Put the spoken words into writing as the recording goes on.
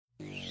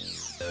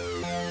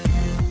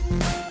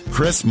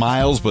Chris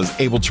Miles was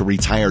able to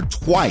retire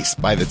twice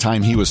by the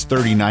time he was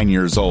 39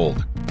 years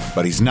old.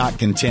 But he's not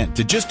content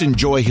to just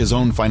enjoy his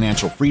own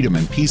financial freedom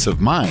and peace of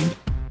mind.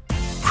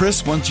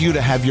 Chris wants you to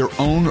have your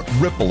own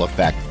ripple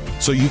effect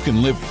so you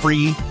can live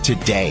free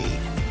today.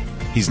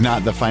 He's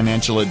not the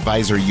financial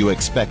advisor you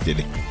expected.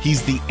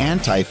 He's the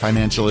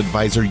anti-financial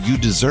advisor you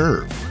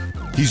deserve.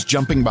 He's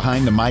jumping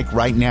behind the mic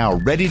right now,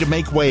 ready to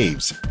make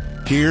waves.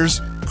 Here's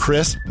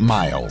Chris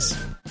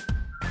Miles.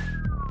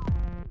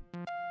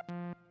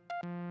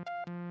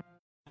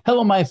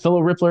 Hello, my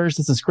fellow Ripplers.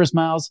 This is Chris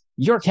Miles,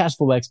 your cash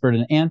flow expert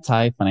and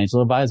anti-financial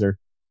advisor.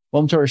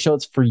 Welcome to our show.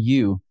 It's for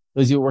you,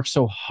 those of you who work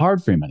so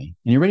hard for your money,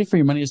 and you're ready for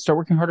your money to start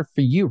working harder for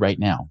you right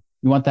now.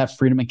 You want that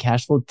freedom and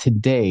cash flow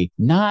today,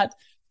 not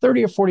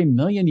 30 or 40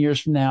 million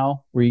years from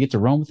now, where you get to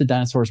roam with the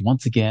dinosaurs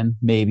once again,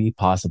 maybe,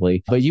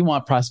 possibly. But you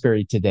want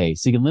prosperity today,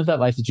 so you can live that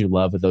life that you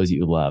love with those that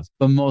you love.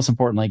 But most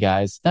importantly,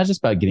 guys, not just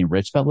about getting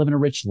rich, about living a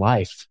rich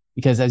life.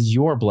 Because as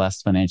you're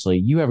blessed financially,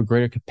 you have a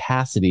greater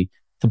capacity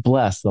to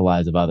bless the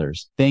lives of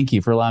others. Thank you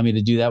for allowing me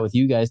to do that with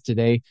you guys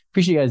today.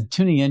 Appreciate you guys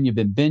tuning in. You've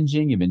been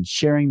binging. You've been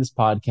sharing this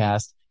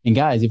podcast. And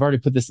guys, you've already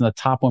put this in the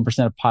top 1%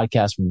 of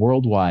podcasts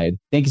worldwide.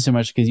 Thank you so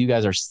much, because you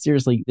guys are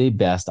seriously the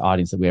best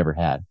audience that we ever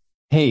had.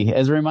 Hey,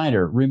 as a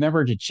reminder,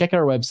 remember to check out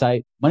our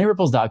website,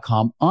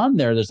 moneyripples.com. On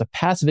there, there's a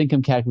passive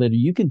income calculator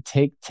you can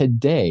take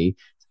today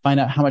to find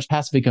out how much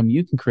passive income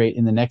you can create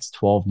in the next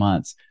 12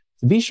 months.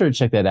 So be sure to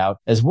check that out,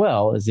 as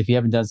well as if you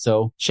haven't done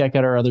so, check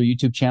out our other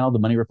YouTube channel, the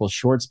Money Ripples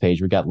Shorts page.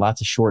 We've got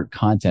lots of short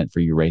content for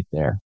you right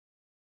there.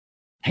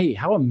 Hey,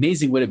 how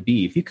amazing would it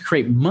be if you could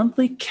create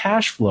monthly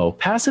cash flow,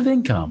 passive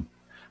income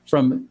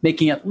from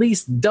making at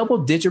least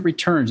double-digit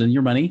returns on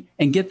your money?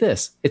 And get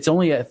this, it's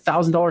only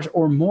 $1,000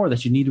 or more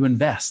that you need to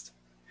invest.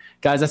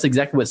 Guys, that's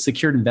exactly what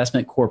Secured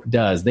Investment Corp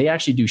does. They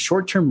actually do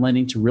short-term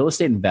lending to real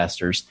estate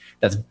investors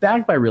that's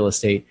backed by real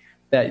estate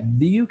that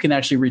you can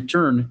actually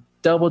return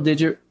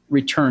double-digit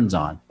returns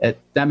on.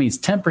 That means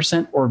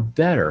 10% or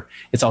better.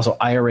 It's also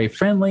IRA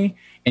friendly,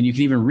 and you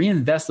can even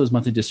reinvest those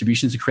monthly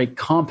distributions to create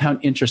compound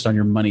interest on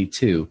your money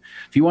too.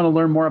 If you want to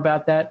learn more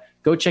about that,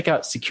 go check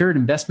out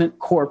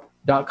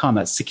securedinvestmentcorp.com.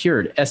 That's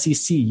secured,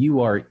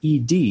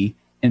 SECURED,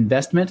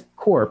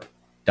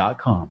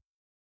 investmentcorp.com.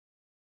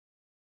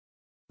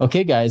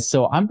 Okay, guys,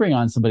 so I'm bringing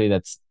on somebody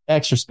that's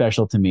extra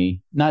special to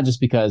me, not just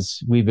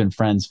because we've been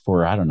friends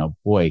for,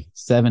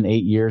 7,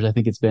 8 years, I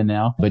think it's been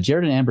now, but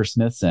Jared and Amber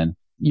Smithson.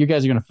 You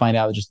guys are going to find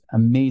out just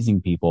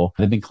amazing people.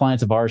 They've been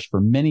clients of ours for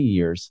many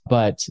years,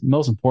 but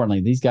most importantly,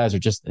 these guys are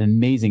just an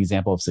amazing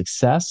example of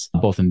success,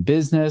 both in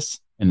business,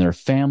 in their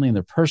family, in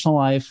their personal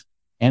life,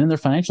 and in their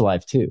financial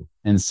life too.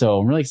 And so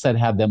I'm really excited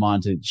to have them on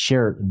to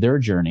share their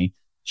journey,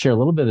 share a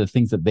little bit of the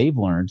things that they've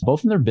learned,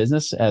 both in their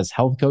business as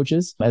health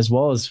coaches, as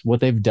well as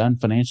what they've done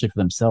financially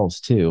for themselves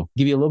too.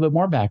 Give you a little bit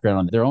more background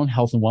on their own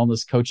health and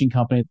wellness coaching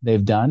company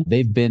they've done.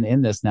 They've been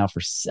in this now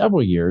for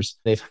several years.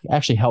 They've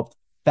actually helped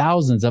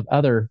thousands of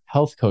other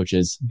health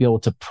coaches be able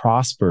to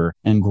prosper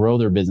and grow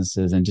their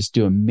businesses and just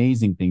do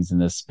amazing things in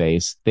this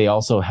space. They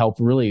also help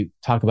really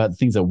talk about the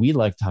things that we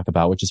like to talk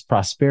about, which is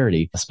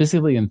prosperity,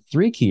 specifically in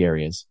 3 key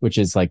areas, which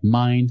is like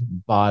mind,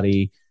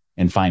 body,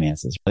 and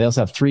finances. They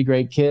also have 3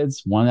 great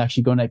kids. One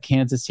actually going to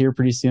Kansas here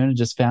pretty soon, I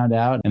just found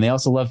out. And they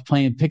also love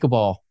playing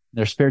pickleball in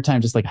their spare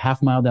time, just like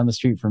half a mile down the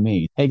street from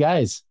me. Hey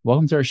guys,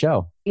 welcome to our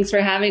show. Thanks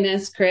for having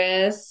us,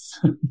 Chris.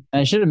 And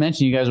I should have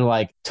mentioned you guys are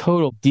like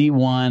total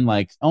D1,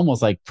 like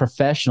almost like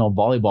professional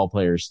volleyball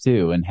players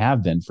too, and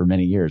have been for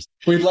many years.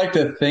 We'd like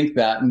to think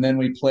that, and then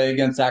we play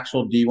against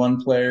actual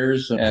D1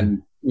 players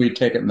and we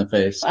take it in the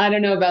face. I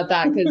don't know about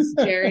that, because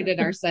Jared and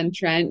our son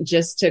Trent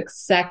just took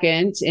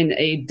second in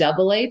a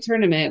AA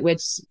tournament,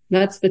 which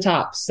that's the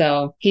top.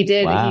 So he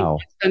did. Wow.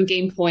 He on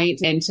game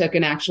point and took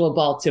an actual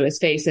ball to his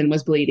face and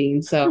was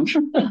bleeding. So.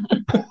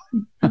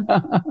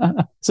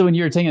 So when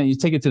you were taking it, you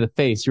take it to the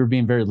face, you were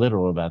being very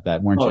literal about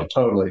that, weren't you? Oh,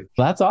 totally.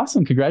 Well, that's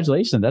awesome.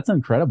 Congratulations. That's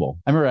incredible.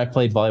 I remember I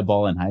played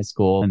volleyball in high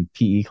school and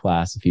PE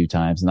class a few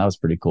times, and that was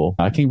pretty cool.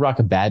 I can rock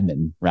a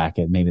badminton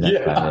racket. Maybe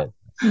that's about it.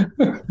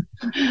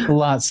 A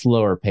lot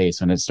slower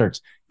pace when it starts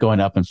going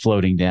up and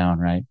floating down,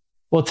 right?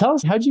 Well, tell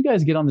us, how'd you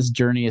guys get on this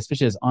journey,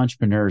 especially as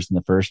entrepreneurs in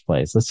the first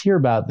place? Let's hear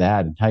about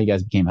that and how you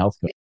guys became health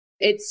coaches.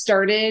 It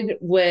started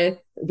with,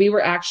 we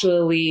were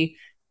actually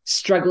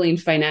struggling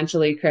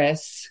financially,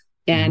 Chris.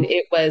 And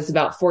it was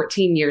about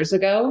 14 years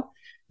ago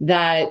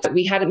that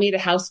we hadn't made a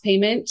house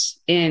payment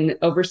in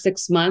over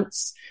 6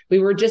 months. We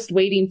were just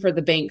waiting for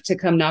the bank to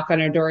come knock on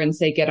our door and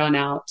say, get on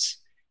out.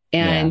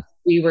 And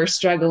we were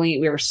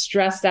struggling. We were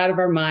stressed out of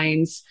our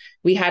minds.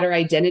 We had our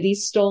identity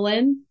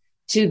stolen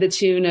to the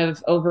tune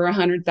of over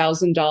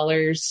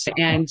 $100,000.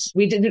 And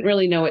we didn't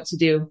really know what to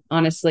do,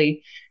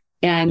 honestly.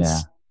 And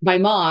my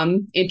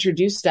mom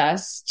introduced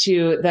us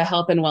to the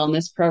health and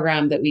wellness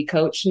program that we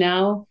coach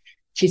now.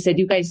 She said,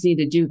 you guys need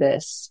to do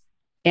this.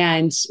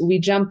 And we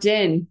jumped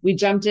in. We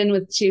jumped in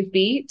with 2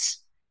 feet,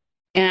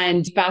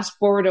 and fast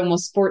forward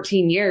almost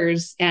 14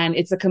 years, and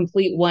it's a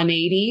complete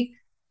 180.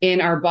 in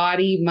our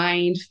body,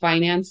 mind,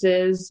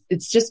 finances.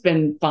 It's just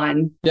been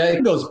fun. Yeah,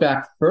 it goes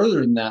back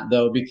further than that,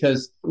 though,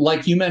 because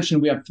like you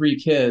mentioned, we have 3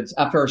 kids.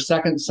 After our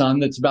second son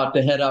that's about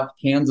to head out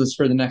to Kansas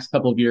for the next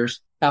couple of years,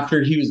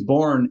 after he was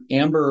born,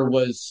 Amber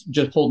was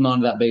just holding on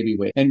to that baby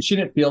weight. And she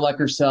didn't feel like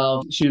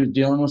herself. She was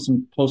dealing with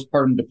some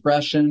postpartum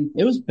depression.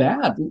 It was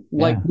bad.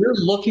 Like, we're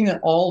looking at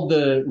all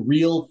the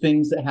real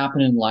things that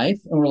happen in life,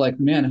 and we're like,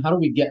 man, how do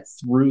we get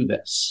through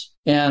this?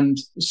 And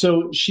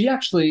so she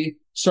actually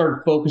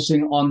started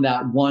focusing on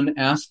that one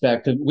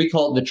aspect of, we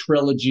call it the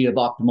trilogy of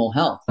optimal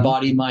health: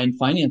 body, mind,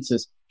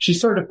 finances. She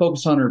started to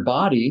focus on her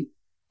body,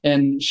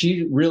 and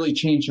she really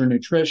changed her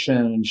nutrition.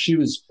 And she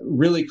was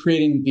really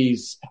creating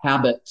these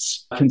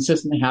habits,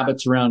 consistent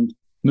habits around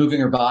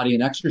moving her body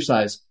and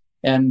exercise.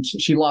 And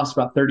she lost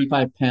about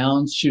 35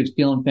 pounds. She was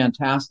feeling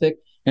fantastic.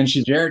 And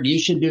she's, Jared, you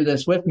should do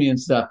this with me and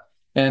stuff.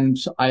 And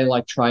I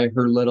like try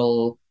her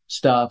little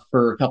stuff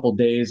for a couple of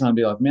days, and I'd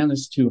be like, man, this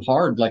is too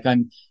hard. Like,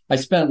 I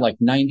spent like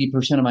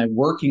 90% of my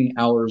working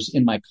hours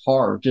in my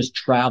car just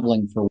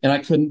traveling and I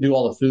couldn't do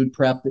all the food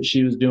prep that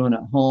she was doing at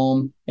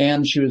home.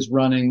 And she was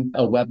running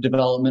a web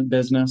development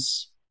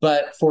business.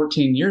 But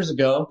 14 years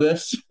ago,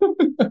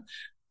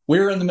 we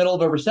were in the middle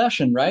of a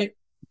recession, right?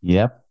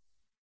 Yep.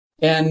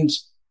 And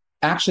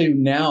actually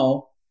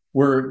now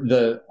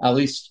at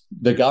least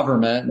the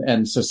government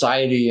and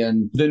society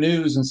and the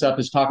news and stuff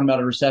is talking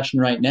about a recession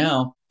right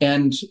now.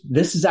 And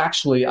this is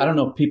actually, I don't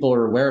know if people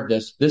are aware of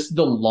this. This is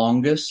the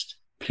longest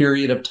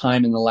period of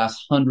time in the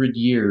last 100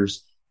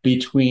 years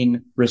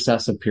between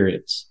recessive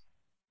periods.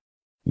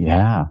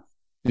 Yeah.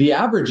 The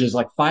average is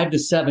like 5 to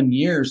 7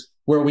 years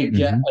where we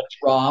get a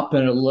drop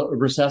and a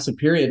recessive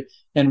period.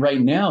 And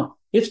right now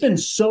it's been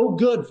so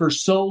good for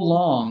so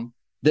long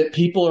that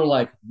people are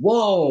like,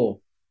 whoa.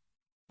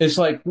 It's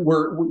like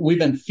we've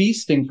been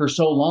feasting for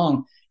so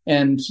long,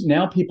 and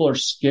now people are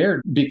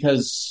scared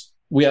because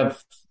we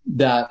have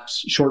that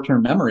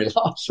short-term memory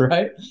loss,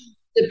 right?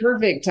 The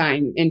perfect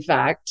time, in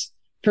fact,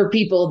 for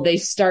people, they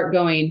start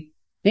going,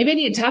 maybe I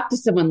need to talk to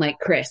someone like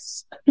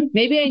Chris.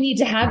 Maybe I need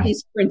to have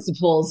these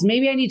principles.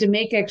 Maybe I need to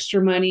make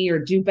extra money or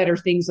do better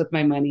things with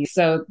my money.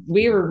 So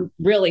we were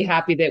really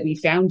happy that we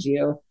found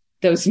you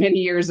those many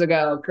years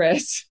ago,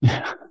 Chris.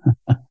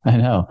 I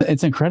know.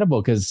 It's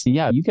incredible because,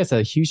 you guys had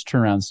a huge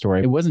turnaround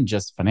story. It wasn't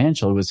just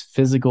financial. It was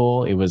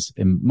physical. It was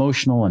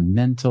emotional and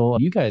mental.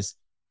 You guys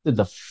did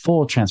the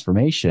full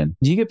transformation.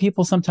 Do you get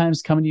people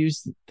sometimes coming to you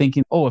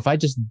thinking, oh, if I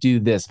just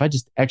do this, if I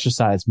just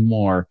exercise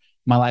more,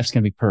 my life's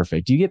going to be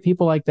perfect? Do you get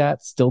people like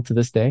that still to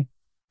this day?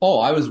 Oh,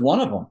 I was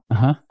one of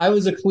them. I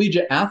was a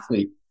collegiate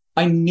athlete.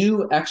 I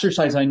knew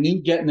exercise. I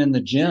knew getting in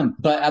the gym.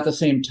 But at the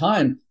same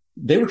time,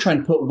 they were trying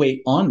to put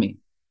weight on me,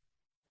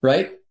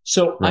 right?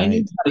 So I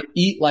knew how to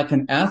eat like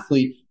an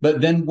athlete,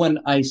 but then when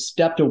I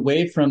stepped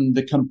away from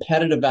the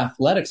competitive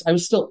athletics, I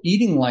was still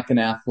eating like an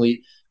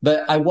athlete,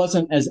 but I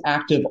wasn't as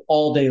active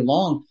all day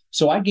long.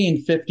 So I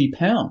gained 50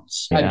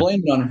 pounds. I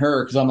blamed it on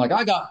her because I'm like,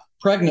 I got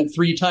pregnant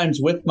 3 times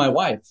with my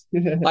wife.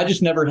 I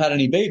just never had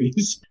any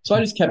babies. So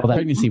I just kept that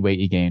pregnancy weight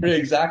you gained.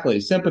 Exactly.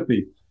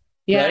 Sympathy.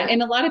 Yeah. Right?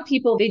 And a lot of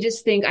people, they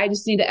just think I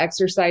just need to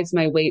exercise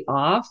my weight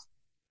off.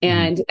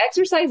 And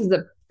exercise is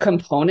a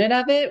component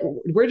of it.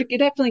 We're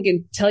definitely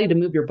going to tell you to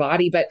move your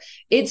body, but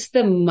it's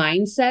the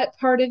mindset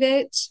part of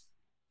it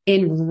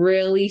and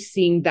really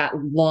seeing that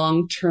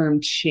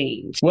long-term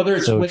change. Whether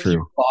it's with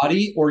your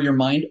body or your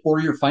mind or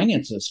your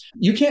finances.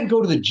 You can't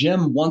go to the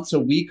gym once a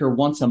week or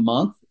once a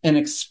month and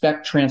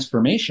expect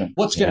transformation.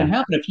 What's going to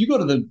happen if you go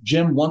to the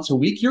gym once a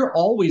week, you're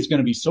always going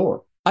to be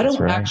sore. I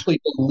don't actually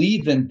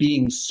believe in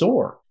being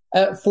sore.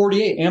 At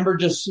 48, Amber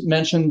just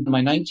mentioned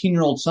my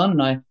 19-year-old son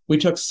and I, we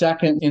took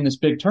second in this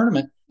big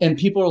tournament. And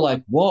people are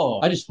like, whoa,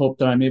 I just hope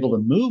that I'm able to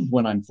move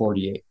when I'm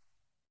 48.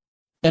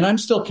 And I'm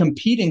still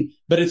competing,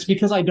 but it's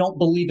because I don't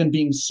believe in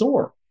being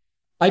sore.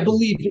 I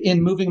believe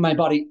in moving my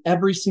body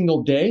every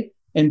single day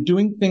and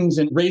doing things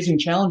and raising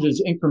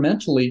challenges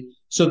incrementally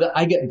so that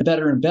I get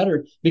better and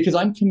better, because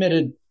I'm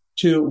committed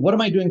to what am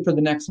I doing for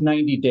the next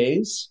 90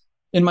 days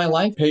in my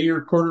life? Pay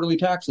your quarterly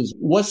taxes.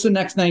 What's the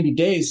next 90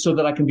 days so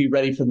that I can be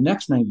ready for the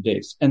next 90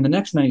 days and the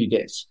next 90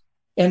 days?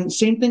 And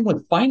same thing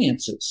with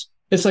finances.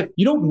 It's like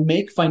you don't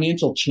make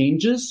financial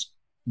changes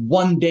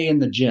one day in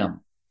the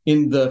gym,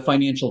 in the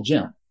financial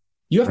gym.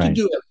 You have to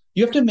do it.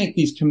 You have to make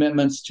these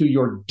commitments to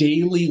your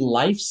daily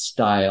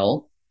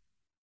lifestyle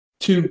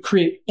to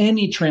create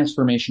any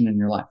transformation in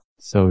your life.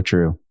 So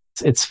true.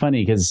 It's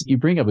funny because you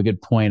bring up a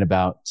good point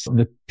about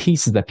the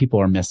pieces that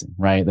people are missing,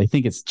 right? They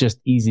think it's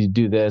just easy to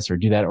do this or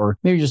do that, or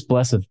maybe you're just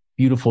blessed with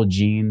beautiful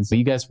genes.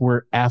 You guys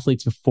were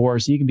athletes before,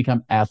 so you can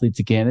become athletes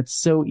again. It's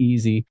so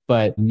easy,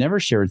 but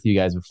never shared with you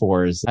guys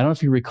before is, I don't know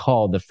if you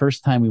recall the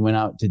first time we went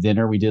out to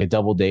dinner, we did a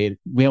double date.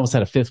 We almost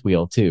had a fifth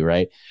wheel too,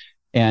 right?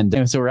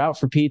 And so we're out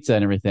for pizza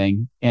and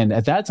everything. And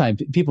at that time,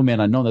 people may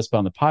not know this, but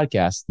on the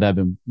podcast that I've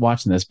been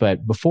watching this,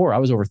 but before I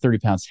was over 30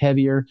 pounds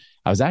heavier.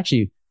 I was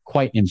actually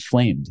quite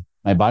inflamed.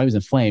 My body was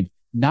inflamed,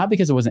 not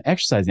because I wasn't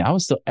exercising. I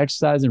was still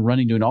exercising,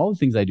 running, doing all the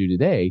things I do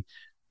today,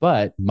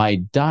 but my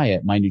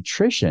diet, my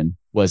nutrition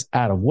was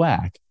out of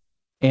whack.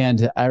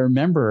 And I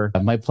remember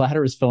my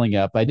bladder was filling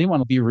up. I didn't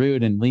want to be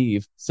rude and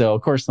leave. So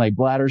of course my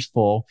bladder's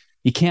full.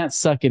 You can't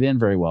suck it in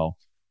very well.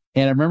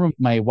 And I remember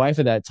my wife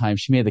at that time,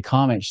 she made the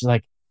comment. She's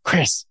like,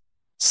 Chris,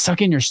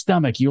 suck in your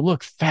stomach. You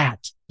look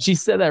fat. She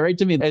said that right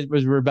to me as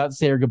we were about to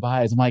say our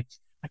goodbyes. I'm like,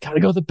 I got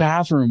to go to the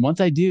bathroom. Once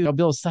I do, I'll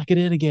be able to suck it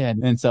in again.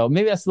 And so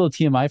maybe that's a little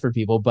TMI for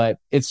people, but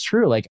it's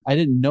true. Like I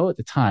didn't know at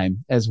the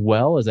time as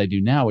well as I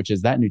do now, which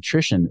is that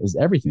nutrition is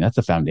everything. That's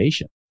the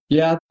foundation.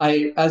 Yeah,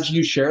 as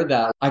you share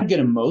that, I get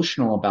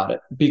emotional about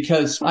it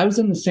because I was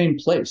in the same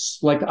place.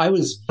 Like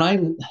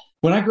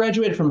when I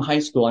graduated from high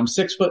school, I'm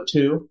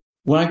 6'2".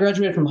 When I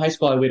graduated from high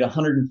school, I weighed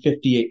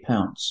 158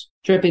 pounds.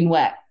 Dripping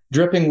wet.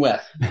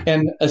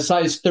 And a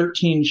size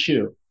 13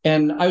 shoe.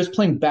 And I was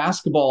playing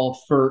basketball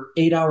for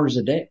 8 hours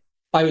a day.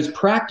 I was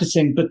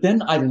practicing, but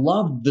then I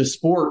loved the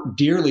sport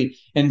dearly.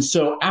 And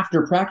so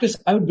after practice,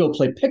 I would go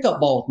play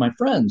pickup ball with my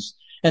friends.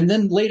 And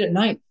then late at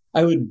night,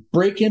 I would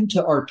break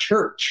into our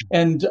church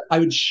and I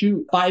would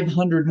shoot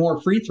 500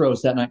 more free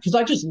throws that night because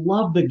I just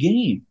loved the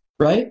game,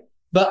 right?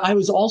 But I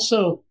was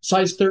also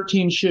size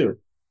 13 shoe.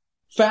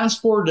 Fast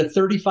forward to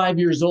 35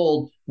 years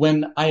old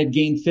when I had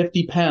gained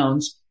 50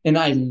 pounds and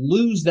I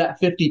lose that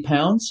 50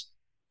 pounds.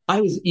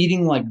 I was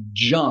eating like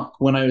junk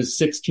when I was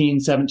 16,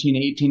 17,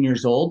 18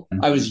 years old.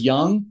 I was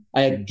young.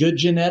 I had good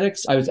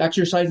genetics. I was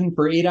exercising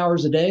for 8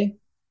 hours a day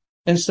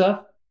and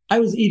stuff. I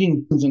was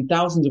eating tons and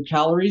thousands of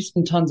calories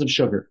and tons of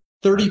sugar.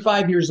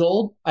 35 years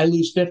old, I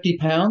lose 50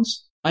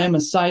 pounds. I am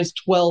a size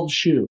 12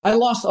 shoe. I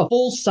lost a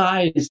full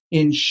size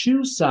in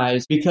shoe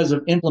size because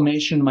of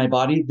inflammation in my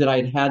body that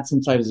I'd had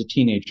since I was a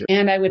teenager.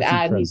 And I would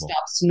add, he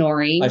stopped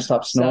snoring. I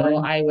stopped snoring.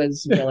 So I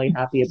was really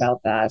happy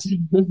about that.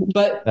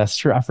 But that's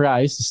true. I forgot.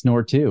 I used to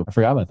snore too. I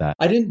forgot about that.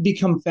 I didn't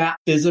become fat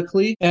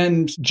physically.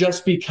 And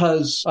just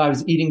because I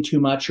was eating too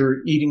much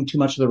or eating too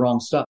much of the wrong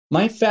stuff,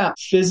 my fat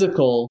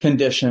physical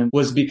condition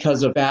was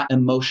because of fat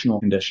emotional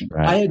condition.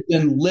 Right. I had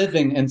been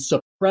living and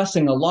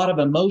suppressing a lot of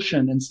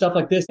emotion and stuff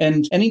like this.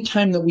 And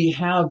anytime that we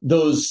have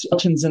those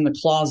skeletons in the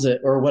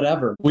closet or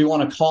whatever we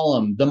want to call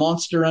them, the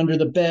monster under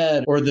the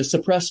bed or the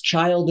suppressed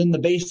child in the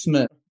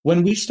basement,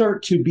 when we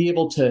start to be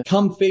able to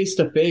come face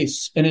to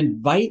face and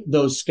invite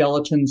those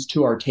skeletons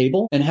to our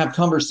table and have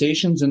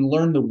conversations and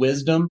learn the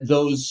wisdom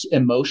those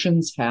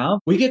emotions have,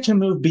 we get to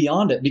move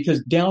beyond it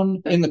because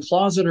down in the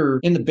closet or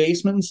in the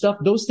basement and stuff,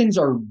 those things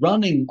are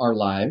running our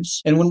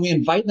lives. And when we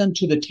invite them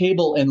to the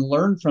table and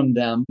learn from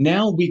them,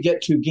 now we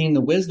get to gain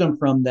the wisdom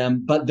from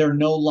them, but they're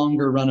no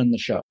longer running the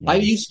show. Yes. I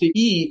used to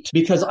eat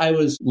because I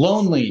was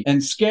lonely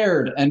and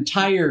scared and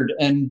tired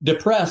and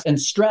depressed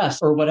and stressed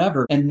or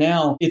whatever. And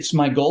now it's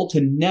my goal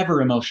to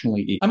never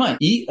emotionally eat. I might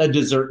eat a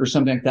dessert or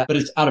something like that, but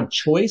it's out of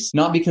choice,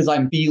 not because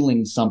I'm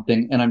feeling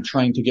something and I'm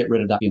trying to get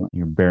rid of that feeling.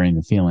 You're burying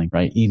the feeling,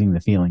 right? Eating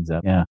the feelings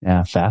up. Yeah.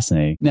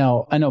 Fascinating.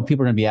 Now, I know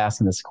people are going to be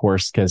asking this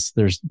course because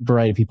there's a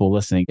variety of people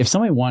listening. If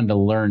somebody wanted to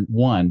learn,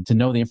 one, to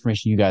know the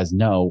information you guys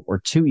know, or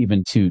two,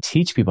 even to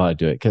teach people how to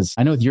do it, because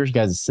I know with your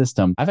guys'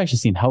 system, I've actually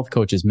seen health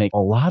coaches make a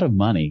lot of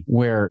money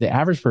where the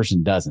average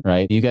person doesn't,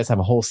 right? You guys have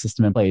a whole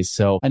system in place.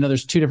 So I know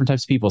there's two different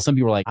types of people. Some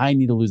people are like, I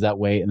need to lose that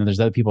weight. And then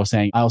there's other people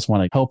saying, I also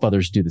want to help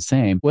others do the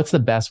same. What's the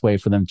best way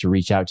for them to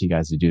reach out to you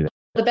guys to do that?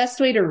 The best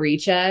way to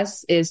reach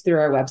us is through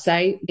our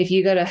website. If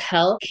you go to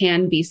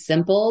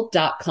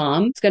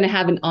healthcanbesimple.com, it's going to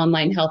have an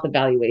online health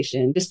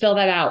evaluation. Just fill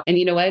that out. And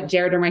you know what?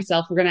 Jared or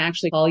myself, we're going to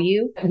actually call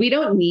you. We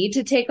don't need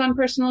to take on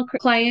personal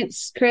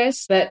clients,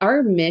 Chris, but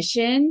our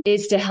mission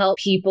is to help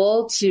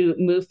people to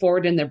move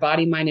forward in their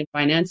body, mind, and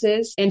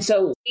finances. And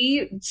so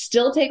we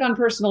still take on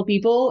personal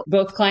people,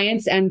 both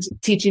clients and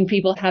teaching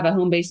people how to have a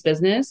home-based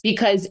business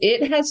because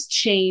it has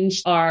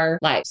changed our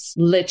lives,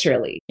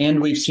 literally.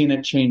 And we've seen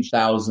it change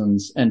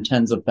thousands and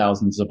tens of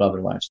thousands of other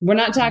lives. We're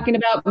not talking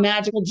about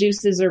magical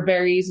juices or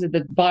berries at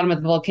the bottom of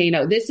the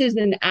volcano. This is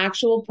an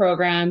actual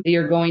program that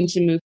you're going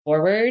to move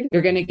forward.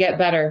 You're going to get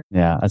better.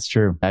 Yeah, that's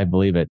true. I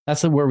believe it.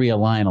 That's where we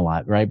align a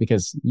lot, right?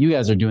 Because you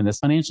guys are doing this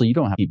financially. You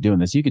don't have to keep doing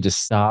this. You could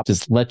just stop,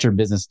 just let your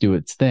business do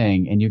its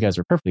thing and you guys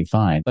are perfectly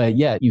fine. But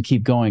yet you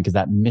keep going because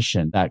that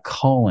mission, that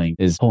calling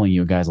is pulling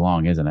you guys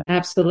along, isn't it?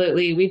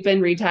 Absolutely. We've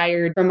been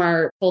retired from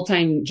our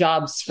full-time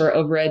jobs for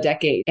over a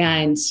decade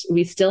and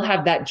we still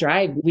have that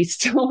drive. We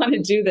still want to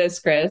do this,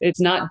 Chris. It's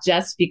not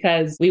just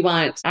because we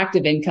want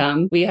active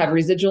income. We have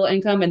residual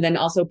income and then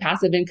also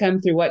passive income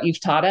through what you've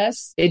taught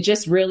us. It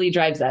just really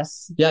drives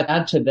us. Yeah,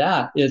 add to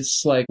that,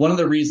 it's like one of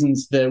the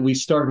reasons that we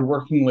started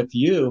working with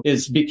you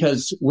is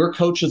because we're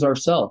coaches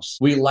ourselves.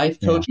 We life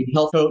coach, we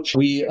health coach,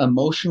 we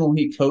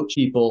emotionally coach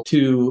people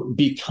to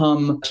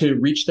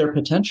reach their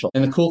potential.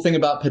 And the cool thing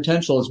about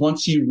potential is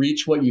once you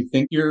reach what you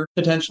think your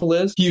potential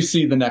is, you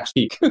see the next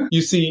peak.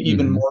 You see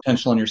even more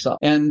potential in yourself.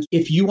 And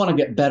if you want to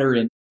get better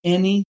in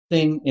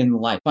anything in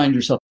life, find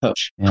yourself a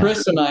coach. Yeah.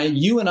 Chris and I,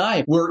 you and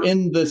I, were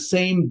in the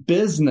same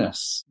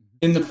business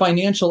in the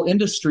financial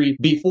industry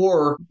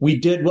before we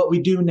did what we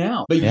do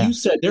now. But you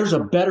said there's a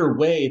better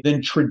way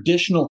than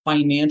traditional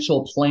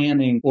financial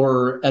planning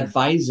or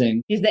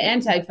advising. He's the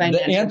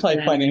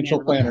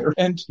anti-financial planner.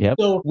 And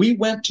so we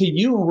went to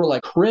you and we're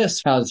like,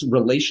 Chris has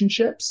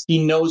relationships.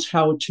 He knows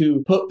how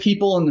to put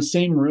people in the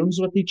same rooms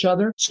with each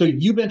other. So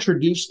you've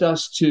introduced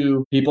us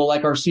to people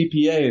like our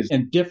CPAs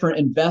and different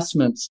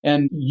investments.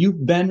 And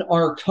you've been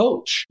our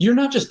coach. You're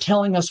not just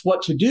telling us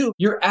what to do.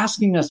 You're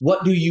asking us,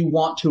 what do you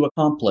want to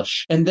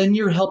accomplish? And then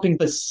you're helping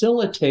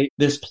facilitate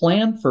this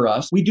plan for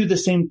us. We do the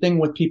same thing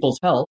with people's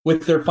health,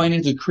 with their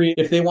finances.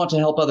 If they want to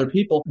help other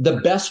people, the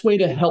best way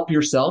to help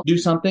yourself do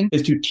something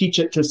is to teach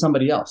it to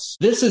somebody else.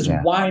 This is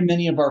why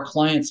many of our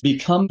clients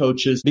become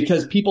coaches,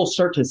 because people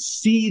start to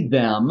see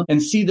them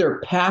and see their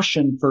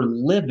passion for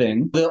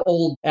living. The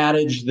old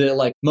adage that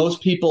like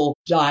most people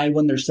die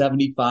when they're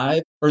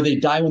 75, or they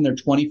die when they're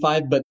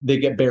 25, but they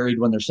get buried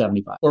when they're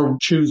 75, or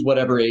choose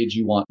whatever age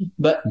you want.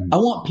 But I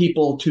want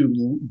people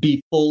to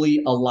be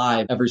fully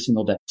alive every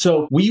single day.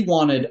 So we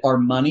wanted our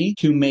money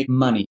to make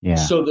money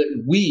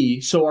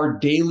so our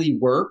daily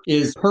work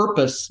is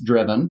purpose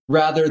driven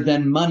rather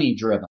than money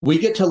driven. We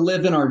get to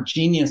live in our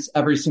genius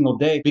every single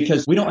day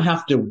because we don't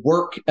have to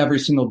work every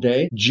single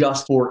day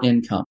just for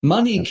income.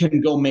 Money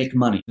can go make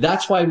money.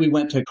 That's why we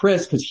went to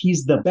Chris, because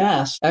he's the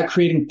best at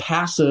creating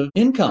passive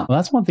income. Well,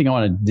 that's one thing I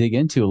want to dig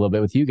into a little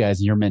bit with you guys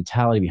and your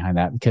mentality behind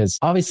that, because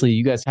obviously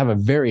you guys have a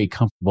very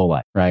comfortable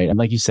life, right? And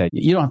like you said,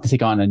 you don't have to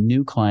take on a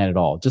new client at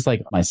all. Just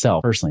like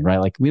myself personally, right?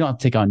 Like we don't have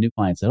to take on new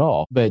clients at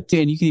all. But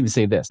Dan, you can even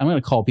say this. I'm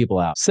going to call people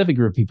out, specific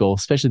group of people,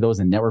 especially those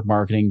in network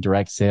marketing,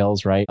 direct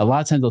sales, right? A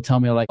lot of times they'll tell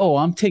me like, oh,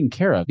 I'm taken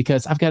care of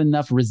because I've got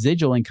enough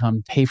residual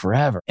income to pay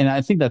forever. And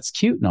I think that's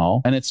cute and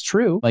all. And it's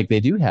true. Like they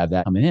do have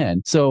that coming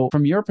in. So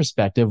from your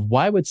perspective,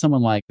 why would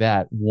someone like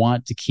that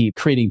want to keep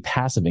creating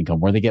passive income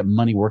where they get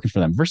money working for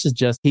them versus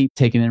just keep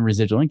taking in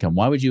residual income?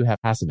 Why would you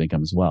have passive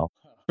income as well?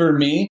 For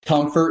me,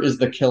 comfort is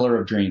the killer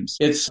of dreams.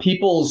 It's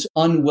people's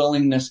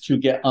unwillingness to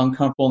get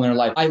uncomfortable in their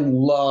life. I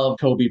love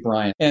Kobe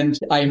Bryant. And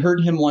I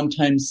heard him one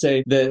time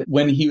say that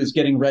when he was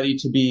getting ready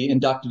to be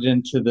inducted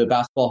into the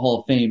Basketball Hall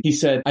of Fame, he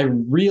said, I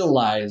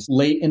realized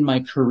late in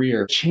my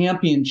career,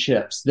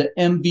 championships, the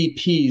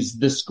MVPs,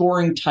 the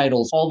scoring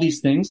titles, all these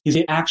things,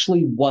 it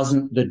actually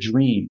wasn't the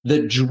dream.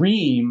 The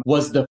dream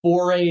was the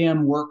 4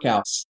 a.m.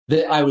 workouts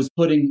that I was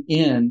putting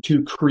in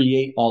to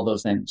create all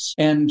those things.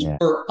 And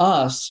for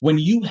us, when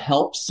you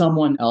help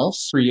someone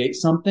else create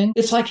something,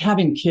 it's like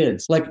having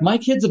kids. Like my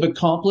kids have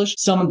accomplished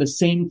some of the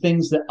same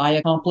things that I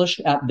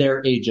accomplished at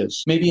their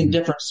ages, maybe in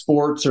different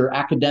sports or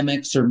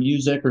academics or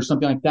music or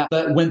something like that.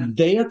 But when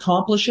they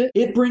accomplish it,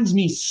 it brings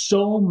me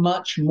so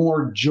much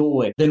more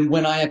joy than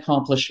when I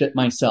accomplished it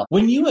myself.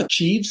 When you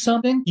achieve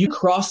something, you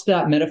cross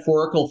that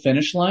metaphorical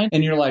finish line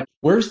and you're like,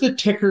 where's the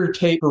ticker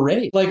tape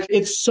parade? Like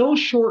it's so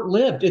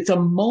short-lived. It's a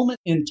moment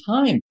in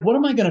time. What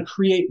am I going to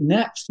create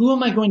next? Who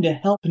am I going to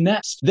help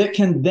next that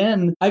can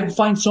then, I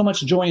find so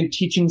much joy in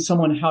teaching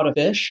someone how to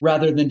fish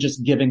rather than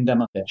just giving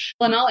them a fish.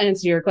 Well, and I'll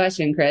answer your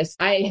question, Chris.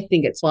 I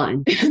think it's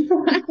fun.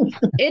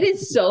 It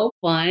is so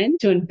fun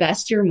to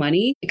invest your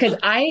money because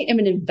I am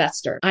an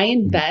investor. I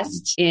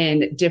invest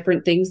in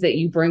different things that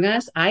you bring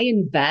us. I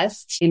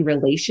invest in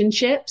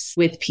relationships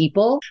with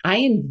people. I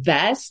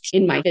invest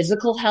in my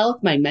physical health,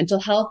 my mental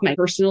health, my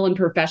personal and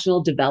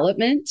professional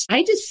development.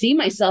 I just see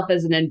myself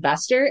as an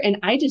investor and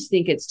I just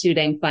think it's too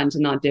dang fun to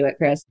not do it,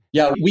 Chris.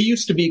 Yeah, we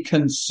used to be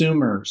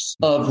consumers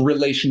of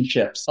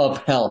relationships,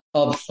 of health,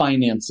 of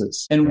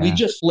finances. And we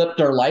just flipped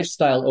our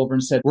lifestyle over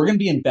and said, we're going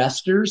to be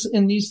investors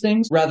in these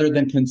things rather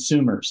than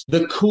consumers.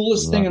 The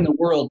coolest thing in the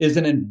world is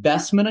an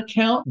investment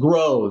account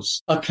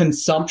grows. A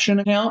consumption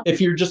account,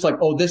 if you're just like,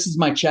 oh, this is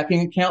my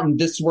checking account and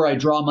this is where I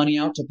draw money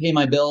out to pay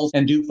my bills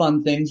and do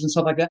fun things and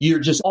stuff like that, you're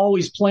just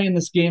always playing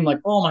this game like,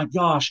 oh my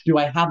gosh, do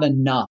I have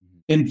enough?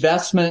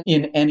 Investment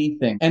in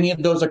anything, any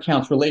of those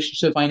accounts,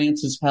 relationship,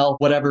 finances, health,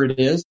 whatever it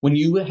is, when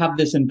you have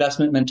this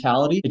investment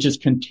mentality, it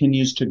just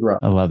continues to grow.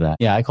 I love that.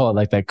 Yeah, I call it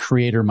like that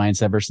creator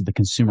mindset versus the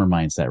consumer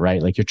mindset, right?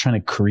 Like you're trying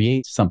to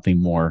create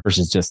something more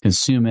versus just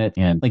consume it.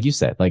 And like you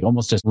said, like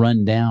almost just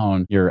run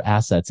down your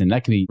assets. And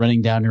that could be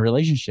running down your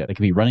relationship. It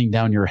could be running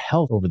down your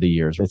health over the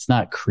years. It's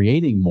not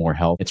creating more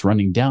health. It's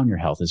running down your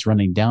health. It's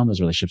running down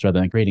those relationships rather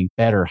than creating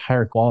better,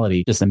 higher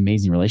quality, just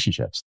amazing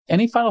relationships.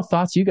 Any final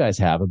thoughts you guys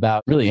have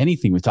about really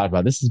anything we've talked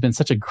about? This has been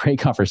such a great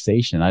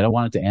conversation. I don't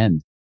want it to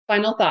end.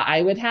 Final thought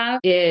I would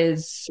have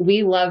is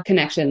we love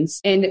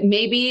connections. And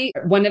maybe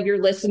one of your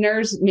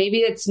listeners, maybe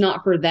it's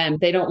not for them.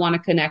 They don't want to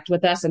connect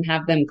with us and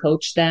have them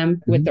coach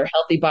them with their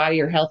healthy body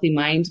or healthy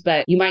mind,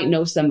 but you might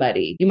know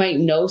somebody. You might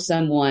know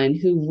someone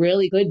who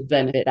really could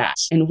benefit that.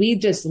 And we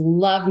just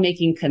love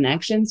making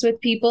connections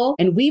with people.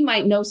 And we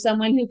might know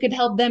someone who could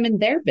help them in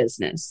their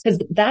business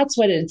because that's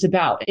what it's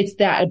about. It's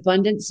that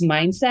abundance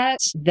mindset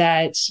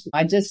that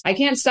I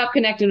can't stop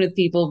connecting with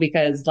people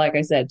because, like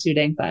I said, too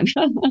dang fun.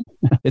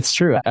 It's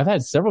true. I've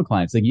had several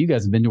clients, like you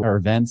guys have been to our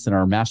events and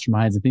our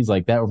masterminds and things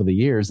like that over the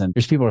years. And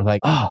there's people who are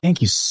like, oh,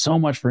 thank you so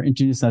much for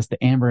introducing us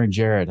to Amber and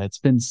Jared. It's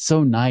been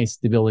so nice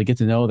to be able to get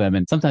to know them.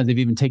 And sometimes they've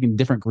even taken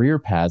different career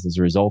paths as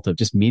a result of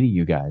just meeting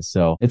you guys.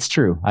 So it's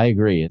true. I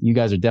agree. You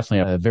guys are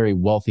definitely a very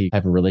wealthy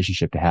type of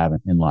relationship to have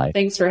in life.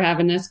 Thanks for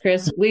having us,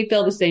 Chris. We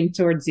feel the same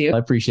towards you. I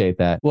appreciate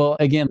that. Well,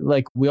 again,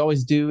 like we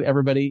always do,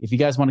 everybody, if you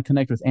guys want to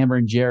connect with Amber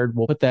and Jared,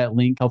 we'll put that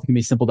link,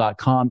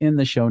 healthcanbesimple.com, in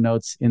the show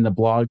notes, in the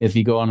blog. If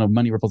you go on to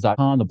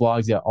moneyripples.com, the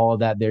blogs, you got all of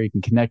that there. You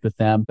can connect with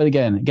them. But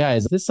again,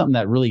 guys, if this is something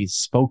that really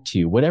spoke to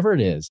you, whatever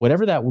it is,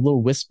 whatever that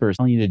little whisper is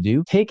telling you to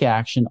do, take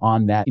action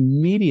on that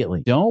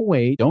immediately. Don't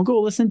wait. Don't go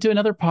listen to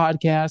another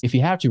podcast. If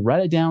you have to,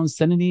 write it down,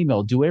 send an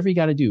email, do whatever you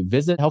got to do.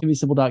 Visit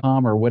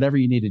healthcanbesimple.com or whatever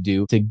you need to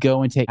do to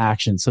go and take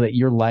action so that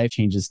your life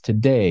changes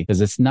today.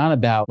 Because it's not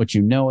about what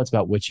you know, it's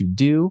about what you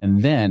do.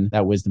 And then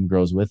that wisdom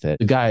grows with it.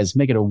 So guys,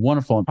 make it a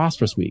wonderful and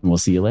prosperous week. And we'll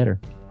see you later.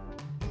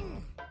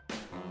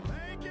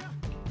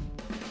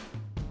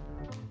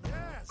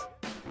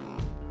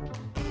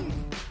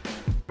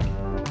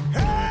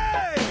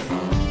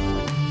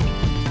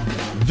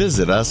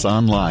 Visit us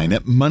online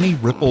at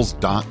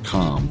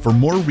moneyripples.com for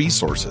more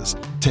resources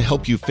to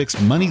help you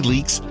fix money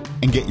leaks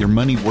and get your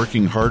money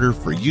working harder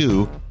for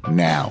you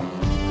now.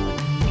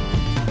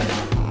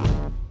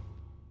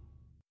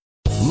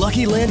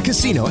 Lucky Land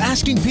Casino,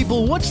 asking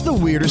people, what's the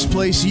weirdest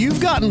place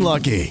you've gotten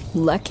lucky?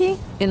 Lucky?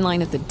 In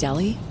line at the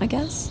deli, I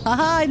guess?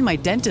 Aha, in my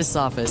dentist's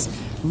office.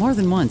 More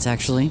than once,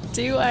 actually.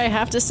 Do I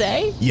have to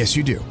say? Yes,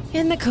 you do.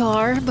 In the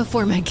car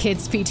before my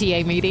kids'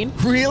 PTA meeting.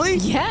 Really?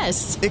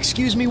 Yes.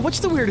 Excuse me, what's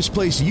the weirdest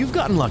place you've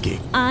gotten lucky?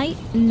 I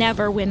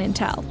never win and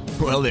tell.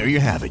 Well, there you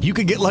have it. You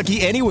can get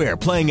lucky anywhere,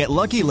 playing at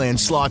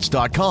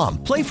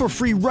LuckyLandSlots.com. Play for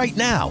free right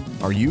now.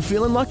 Are you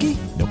feeling lucky?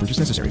 No purchase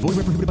necessary. Void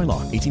where prohibited by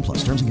law.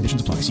 18+. Terms and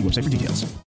conditions apply. See website for details.